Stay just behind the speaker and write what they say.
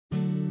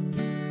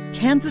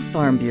Kansas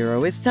Farm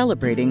Bureau is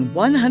celebrating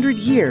 100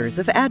 years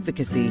of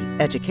advocacy,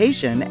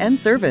 education, and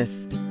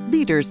service.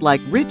 Leaders like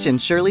Rich and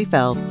Shirley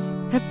Feltz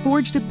have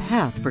forged a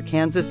path for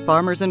Kansas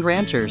farmers and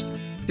ranchers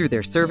through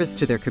their service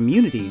to their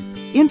communities,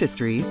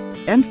 industries,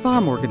 and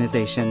farm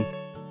organization.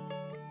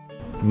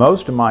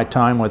 Most of my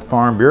time with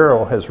Farm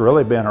Bureau has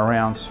really been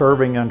around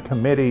serving on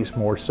committees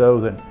more so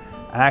than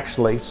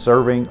actually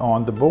serving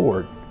on the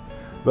board.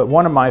 But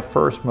one of my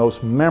first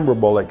most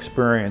memorable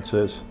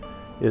experiences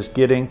is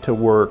getting to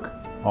work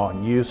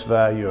on use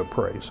value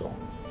appraisal.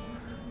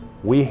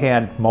 We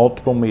had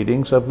multiple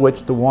meetings, of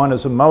which the one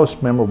is the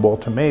most memorable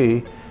to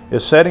me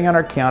is sitting in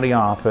our county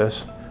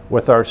office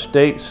with our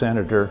state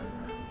senator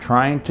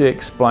trying to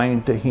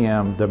explain to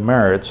him the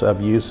merits of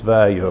use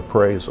value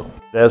appraisal.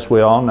 As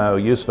we all know,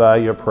 use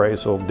value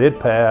appraisal did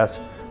pass,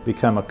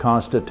 become a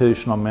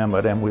constitutional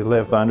amendment, and we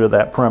live under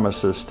that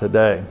premises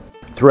today.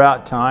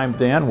 Throughout time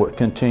then, we'll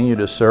continue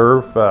to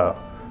serve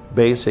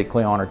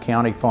basically on our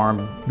County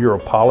Farm Bureau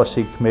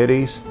policy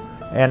committees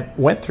and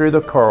went through the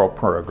Carl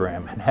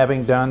program, and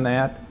having done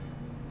that,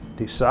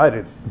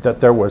 decided that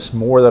there was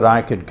more that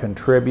I could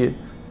contribute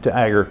to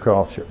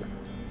agriculture.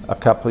 A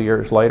couple of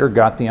years later,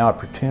 got the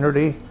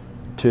opportunity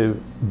to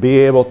be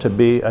able to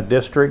be a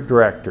district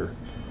director,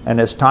 and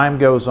as time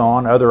goes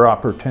on, other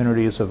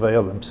opportunities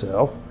avail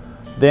themselves.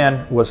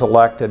 Then was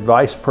elected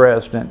vice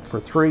president for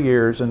 3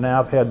 years, and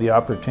now I've had the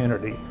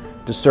opportunity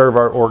to serve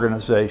our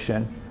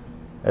organization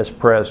as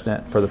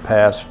president for the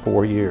past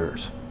 4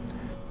 years.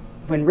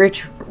 When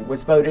Rich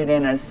was voted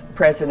in as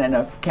president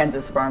of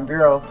Kansas Farm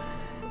Bureau,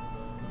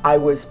 I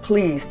was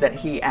pleased that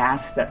he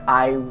asked that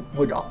I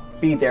would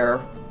be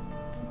there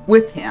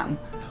with him.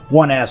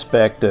 One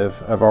aspect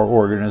of our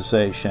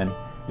organization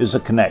is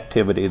the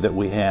connectivity that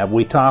we have.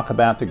 We talk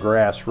about the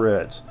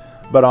grassroots,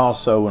 but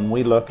also when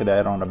we look at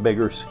it on a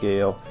bigger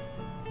scale,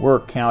 we're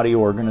county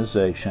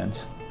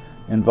organizations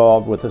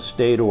involved with a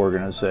state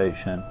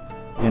organization,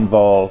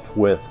 involved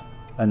with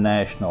a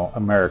national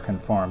American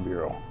Farm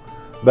Bureau.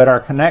 But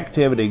our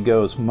connectivity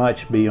goes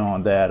much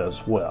beyond that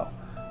as well.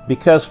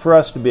 Because for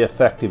us to be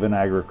effective in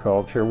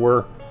agriculture,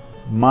 we're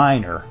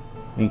minor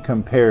in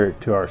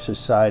compared to our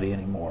society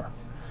anymore.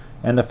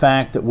 And the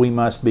fact that we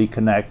must be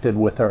connected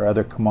with our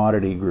other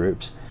commodity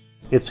groups,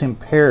 it's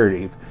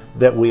imperative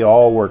that we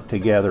all work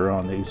together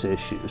on these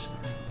issues.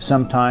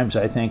 Sometimes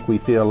I think we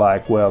feel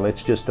like, well,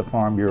 it's just a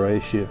Farm Bureau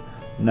issue.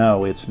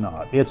 No, it's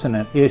not. It's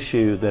an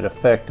issue that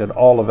affected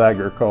all of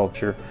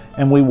agriculture,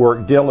 and we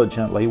work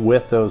diligently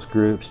with those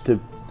groups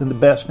in the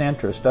best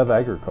interest of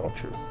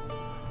agriculture.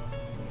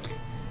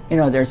 You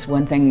know, there's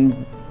one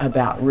thing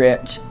about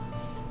Rich.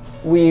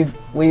 We've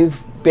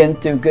been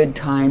through good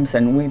times,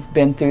 and we've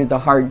been through the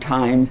hard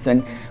times,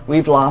 and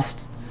we've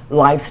lost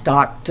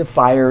livestock to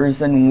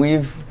fires, and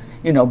we've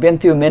been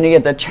through many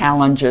of the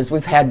challenges.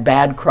 We've had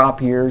bad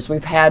crop years,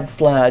 we've had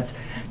floods,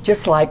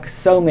 just like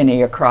so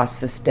many across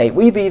the state.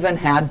 We've even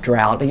had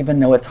drought, even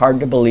though it's hard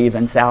to believe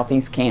in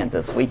southeast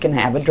Kansas we can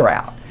have a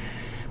drought.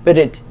 But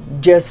it's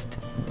just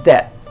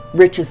that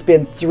Rich has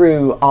been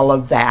through all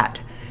of that.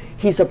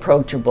 He's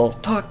approachable.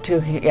 Talk to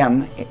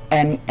him,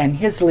 and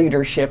his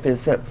leadership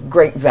is of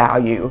great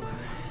value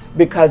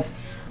because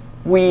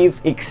we've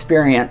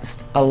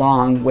experienced,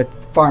 along with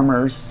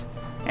farmers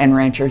and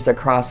ranchers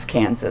across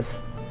Kansas,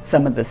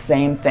 some of the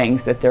same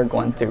things that they're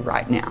going through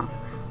right now.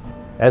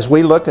 As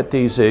we look at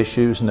these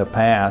issues in the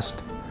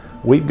past,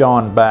 we've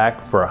gone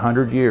back for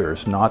 100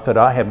 years. Not that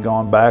I have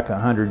gone back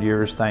 100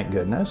 years, thank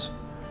goodness,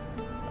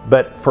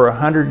 but for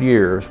 100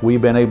 years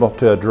we've been able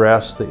to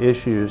address the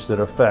issues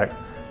that affect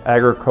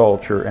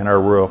agriculture in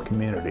our rural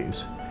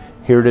communities.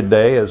 Here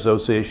today, as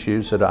those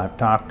issues that I've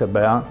talked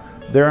about,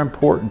 they're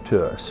important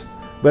to us.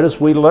 But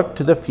as we look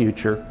to the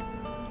future,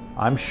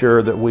 I'm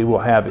sure that we will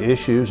have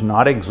issues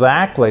not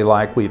exactly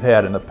like we've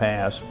had in the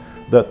past,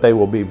 that they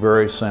will be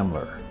very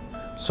similar.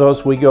 So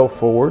as we go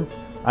forward,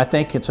 I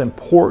think it's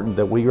important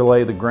that we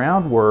lay the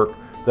groundwork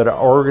that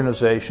our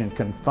organization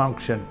can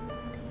function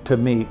to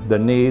meet the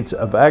needs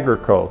of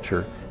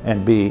agriculture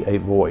and be a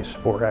voice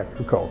for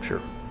agriculture.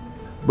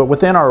 But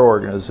within our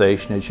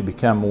organization, as you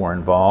become more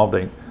involved,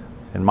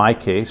 in my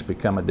case,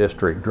 become a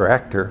district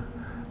director,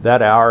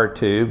 that hour or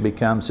two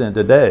becomes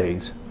into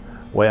days.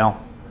 Well,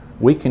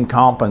 we can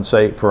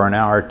compensate for an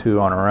hour or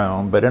two on our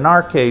own, but in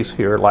our case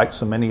here, like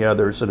so many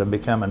others that have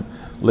become in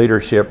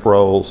leadership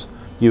roles,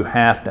 you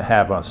have to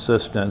have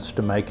assistance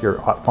to make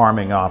your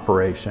farming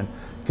operation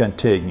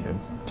continue.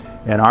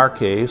 In our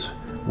case,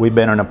 we've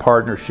been in a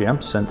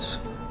partnership since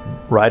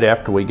right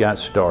after we got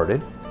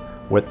started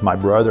with my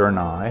brother and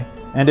I,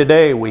 and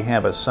today we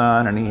have a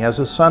son and he has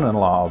a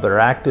son-in-law that are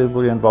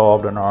actively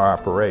involved in our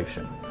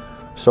operation.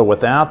 So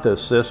without the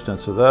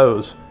assistance of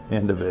those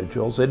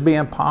individuals, it'd be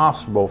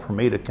impossible for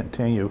me to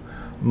continue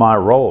my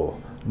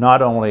role,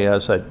 not only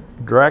as a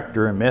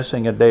director and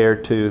missing a day or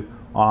two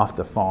off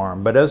the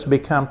farm, but as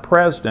become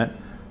president,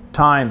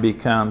 time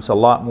becomes a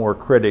lot more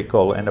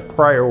critical and a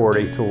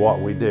priority to what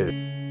we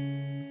do.